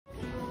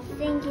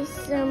thank you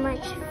so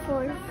much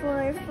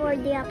for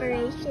the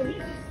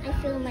operation. I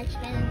feel much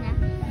better now.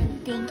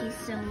 And thank you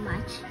so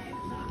much.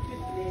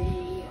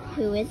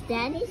 Who is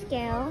Daddy's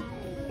girl?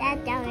 Dad.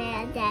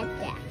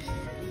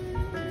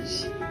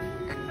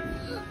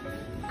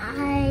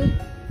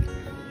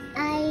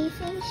 I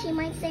think she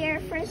might say her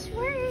first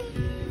word.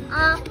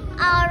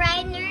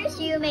 Alright, nurse,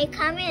 you may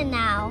come in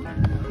now.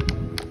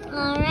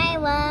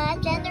 Alright,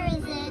 what gender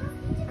is it?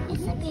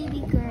 It's a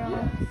baby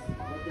girl.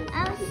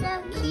 Oh,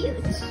 so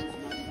cute.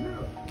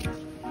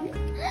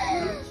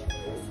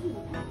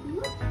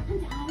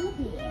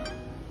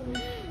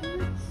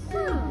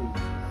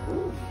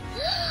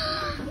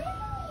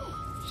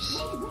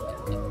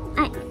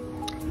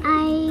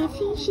 I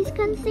think she's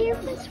gonna say her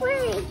first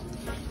word.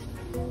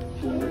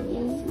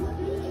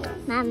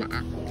 Mama.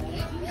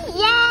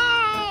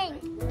 Yay!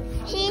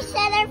 She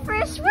said her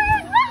first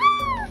word.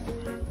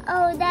 Woohoo!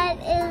 Oh, that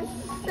is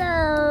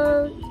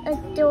so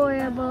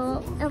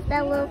adorable of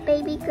that little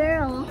baby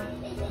girl.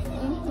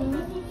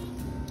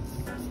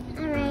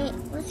 Alright,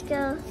 let's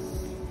go.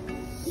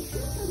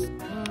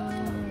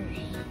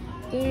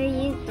 There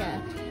you go.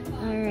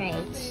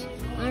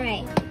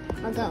 Alright,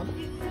 I'll go.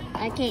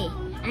 Okay,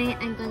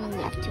 I'm gonna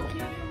lift to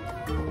it.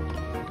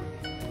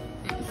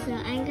 So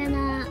I'm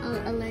gonna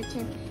alert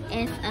him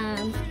if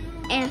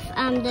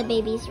the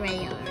baby's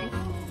ready.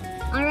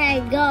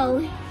 Alright,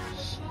 go.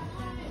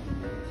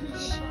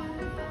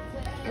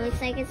 It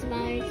looks like it's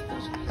about to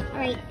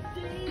push.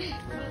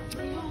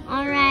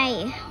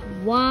 Alright.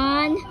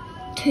 1,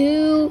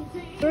 2,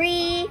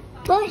 3,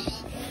 push.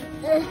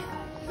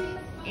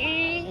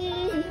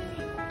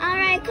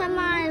 Alright, come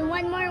on.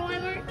 One more.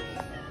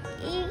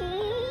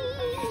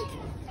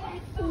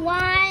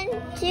 1,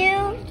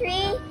 2, 3.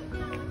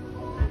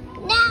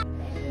 Now.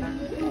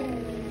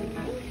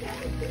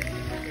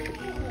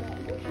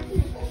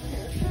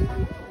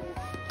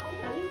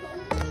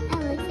 Oh,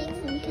 looks like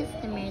some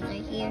customers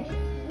are here.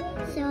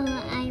 So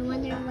I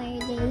wonder why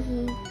they're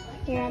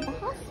here at the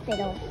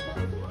hospital.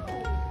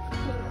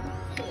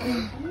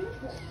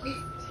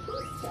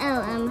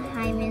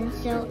 Hi, Min.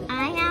 So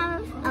I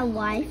have a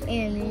wife,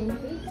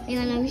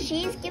 and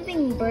she's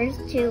giving birth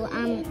to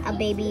a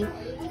baby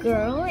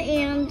girl,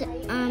 and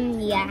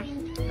yeah,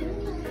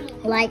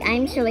 like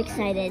I'm so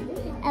excited.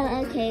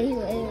 Oh, okay.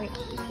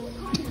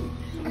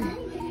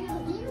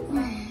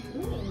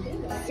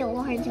 So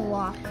hard to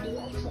walk.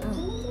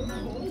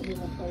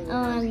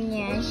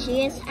 Yeah,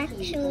 she is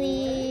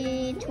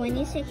actually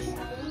 26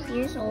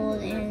 years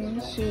old,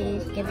 and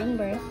she's giving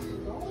birth.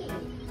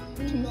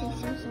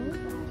 26 years old?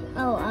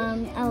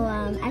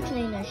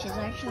 Actually no,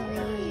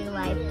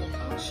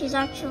 she's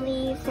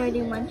actually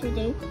 31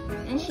 today,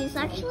 and she's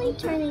actually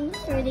turning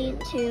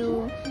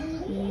 32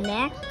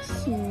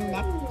 next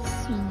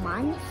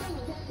month.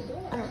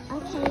 Oh,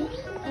 okay.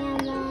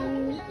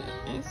 And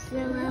so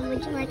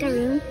would you like a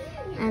room?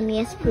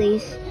 Yes,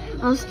 please.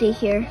 I'll stay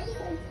here.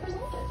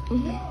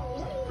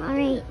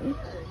 Alright.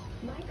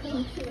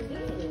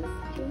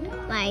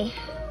 Bye.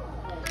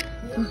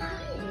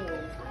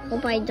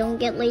 Hope I don't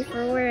get late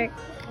for work.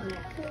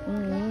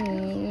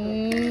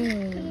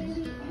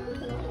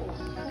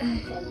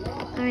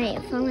 Alright,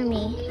 follow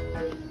me.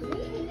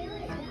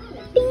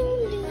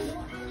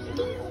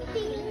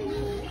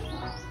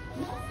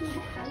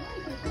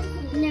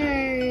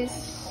 Nurse.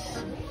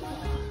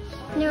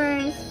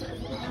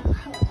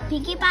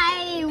 Pinkie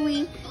Pie,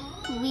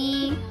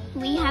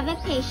 we have a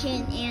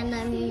patient,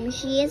 and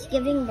she is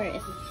giving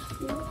birth.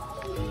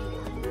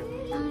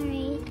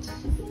 Alright.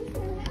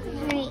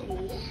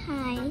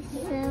 Hi.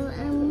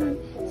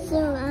 So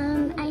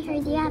I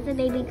heard you have a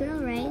baby girl,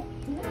 right?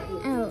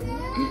 Oh,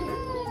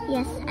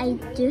 yes, I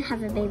do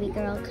have a baby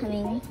girl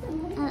coming.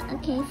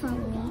 Okay, follow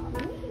me.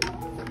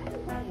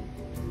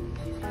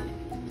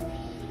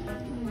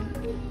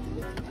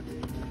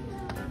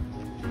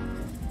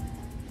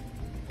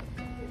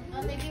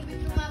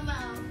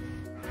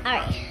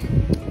 Alright,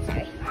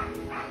 sorry.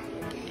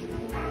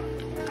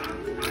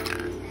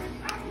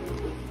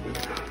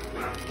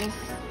 This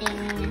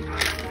thing.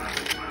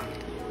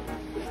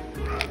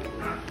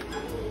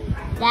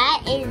 That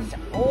is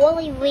all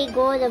we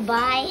go to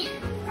buy.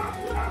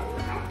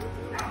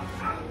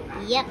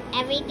 Yep,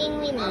 everything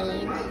we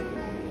need.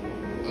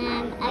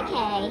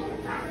 Okay.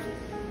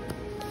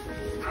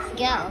 Let's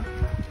go.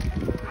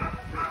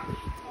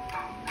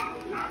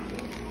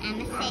 I'm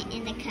gonna sit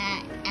in the car.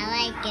 I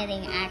like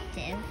getting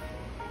active.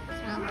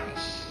 So I'll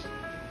push.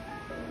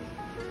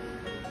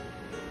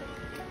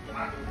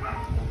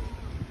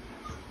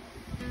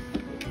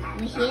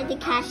 We hear the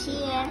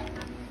cashier.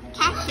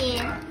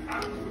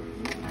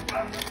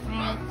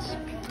 Right.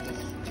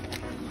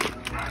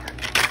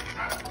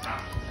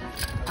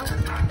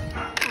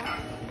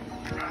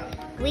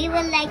 We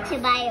would like to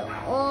buy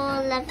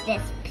all of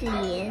this,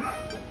 please.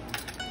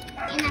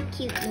 In a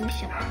cute new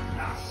shop.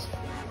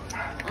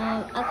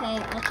 Okay,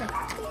 I'll check.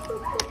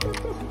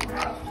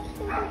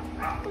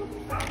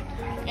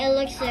 It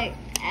looks like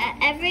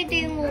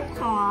everything will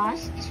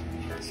cost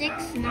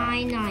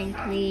 $6.99,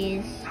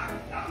 please.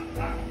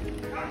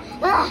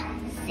 Ugh,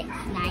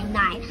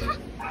 $6.99.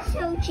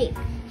 So cheap.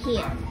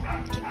 Here.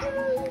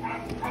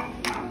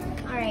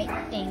 Alright,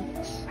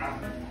 thanks.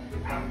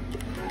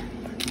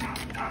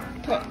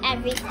 Put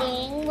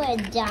everything, we're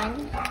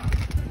done.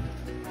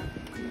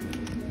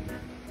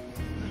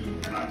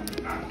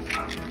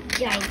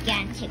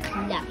 Gigantic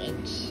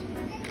luggage.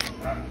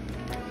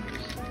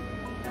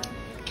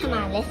 Come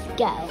on, let's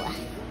go.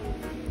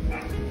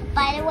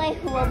 By the way,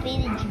 who will be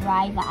the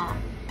driver?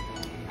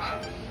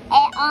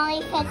 It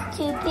only fits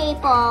 2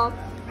 people.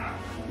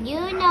 You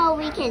know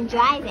we can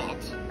drive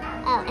it.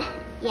 Oh,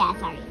 yeah,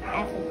 sorry,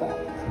 I forgot.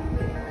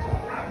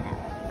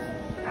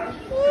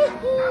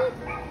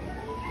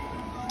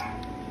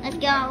 Let's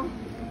go.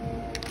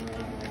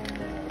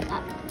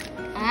 Up.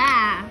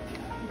 Ah,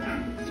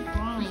 it's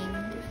falling.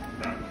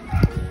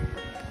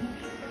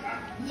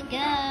 Let's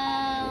go.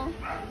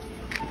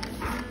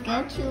 Go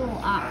to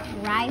our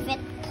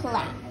private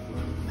plane.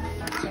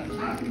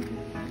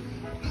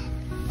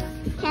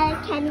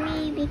 Can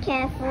we be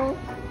careful?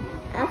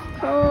 Of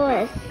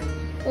course.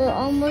 We're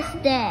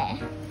almost there.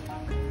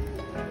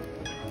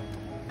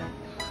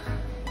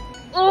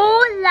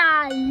 Oh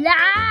la la!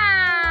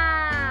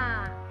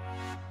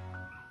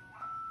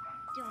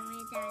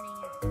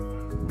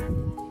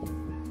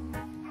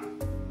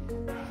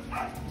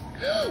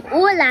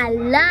 Oh la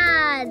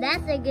la!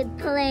 That's a good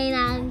plane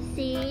I'm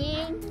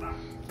seeing.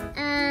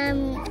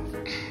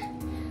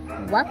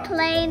 What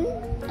plane?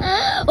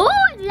 Oh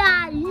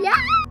la la!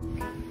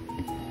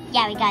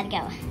 Yeah, we gotta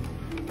go.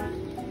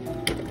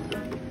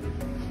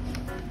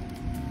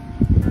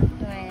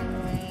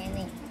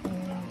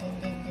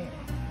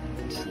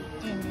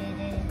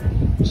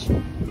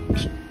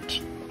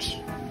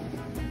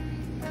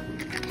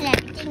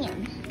 Everything in.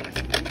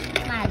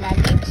 My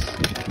luggage.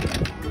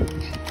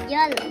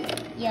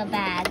 Your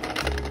bag.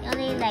 You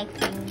only like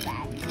green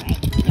bags,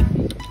 right? Yeah.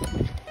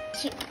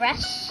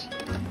 Toothbrush.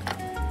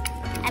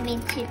 I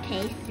mean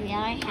toothpaste. We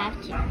already have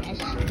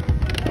toothbrush.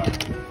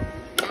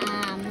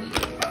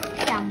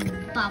 Some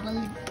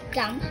bubble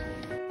gum.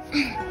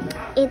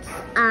 It's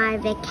our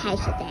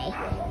vacation day.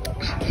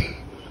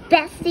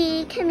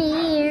 Bestie, come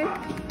here.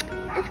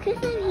 Of course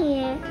I'm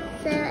here.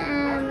 So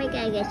we're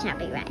gonna go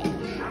shopping, right?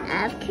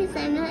 Of course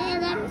I'm here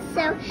and I'm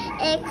so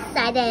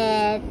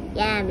excited.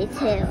 Yeah, me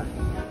too.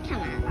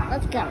 Come on,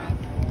 let's go.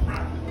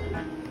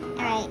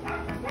 Alright.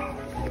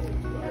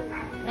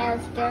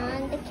 Let's go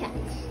on the cart.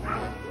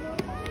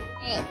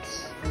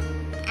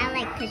 I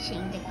like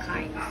pushing the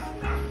carts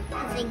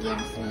because it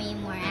gives me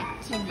more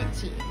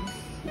activities.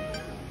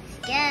 Let's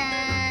go.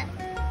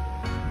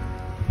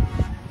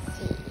 Let's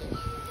see.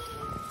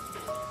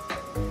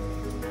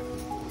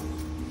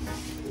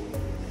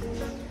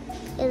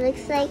 It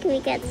looks like we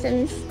got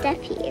some stuff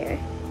here.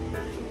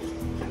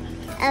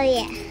 Oh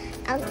yeah,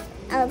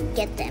 I'll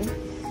get them.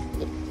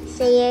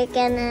 So you're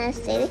gonna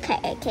stay the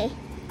cart, okay?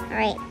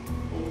 Alright,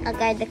 I'll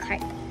guard the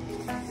cart.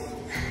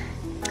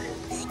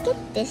 Let's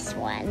get this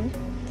one.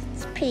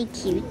 It's pretty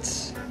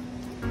cute.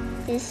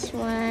 This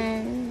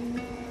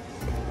one,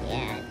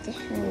 yeah,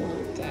 definitely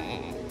need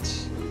that.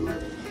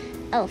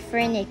 Oh,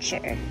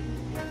 furniture.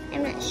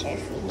 I'm not sure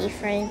if we need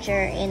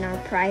furniture in our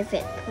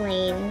private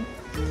plane.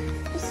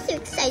 I'm so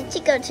excited to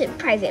go to a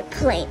private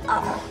plane.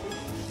 Oh,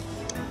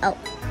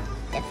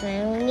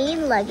 definitely need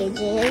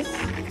luggages.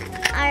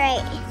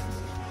 Alright.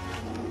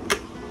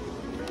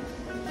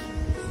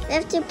 We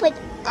have to put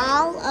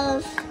all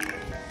of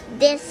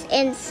this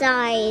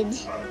inside.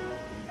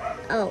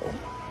 Oh.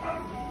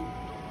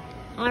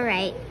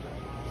 Alright.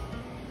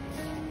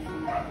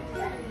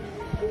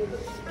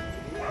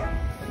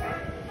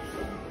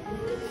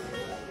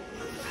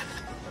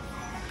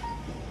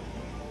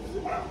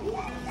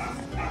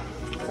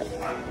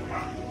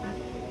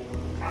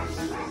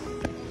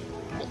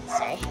 Wait,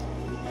 sorry.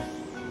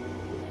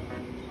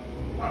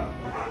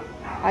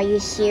 Are you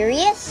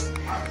serious?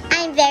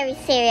 I'm very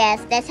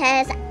serious. This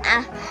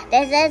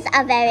is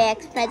a very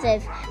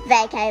expensive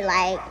vacation.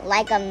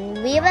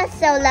 We were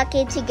so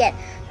lucky to get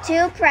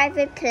 2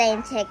 private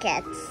plane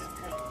tickets.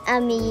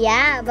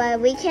 Yeah, but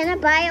we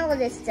cannot buy all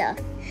this stuff.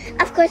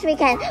 Of course we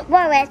can.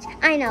 We're rich,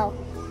 I know.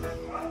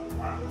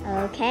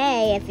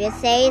 Okay, if you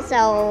say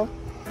so.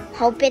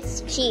 Hope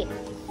it's cheap.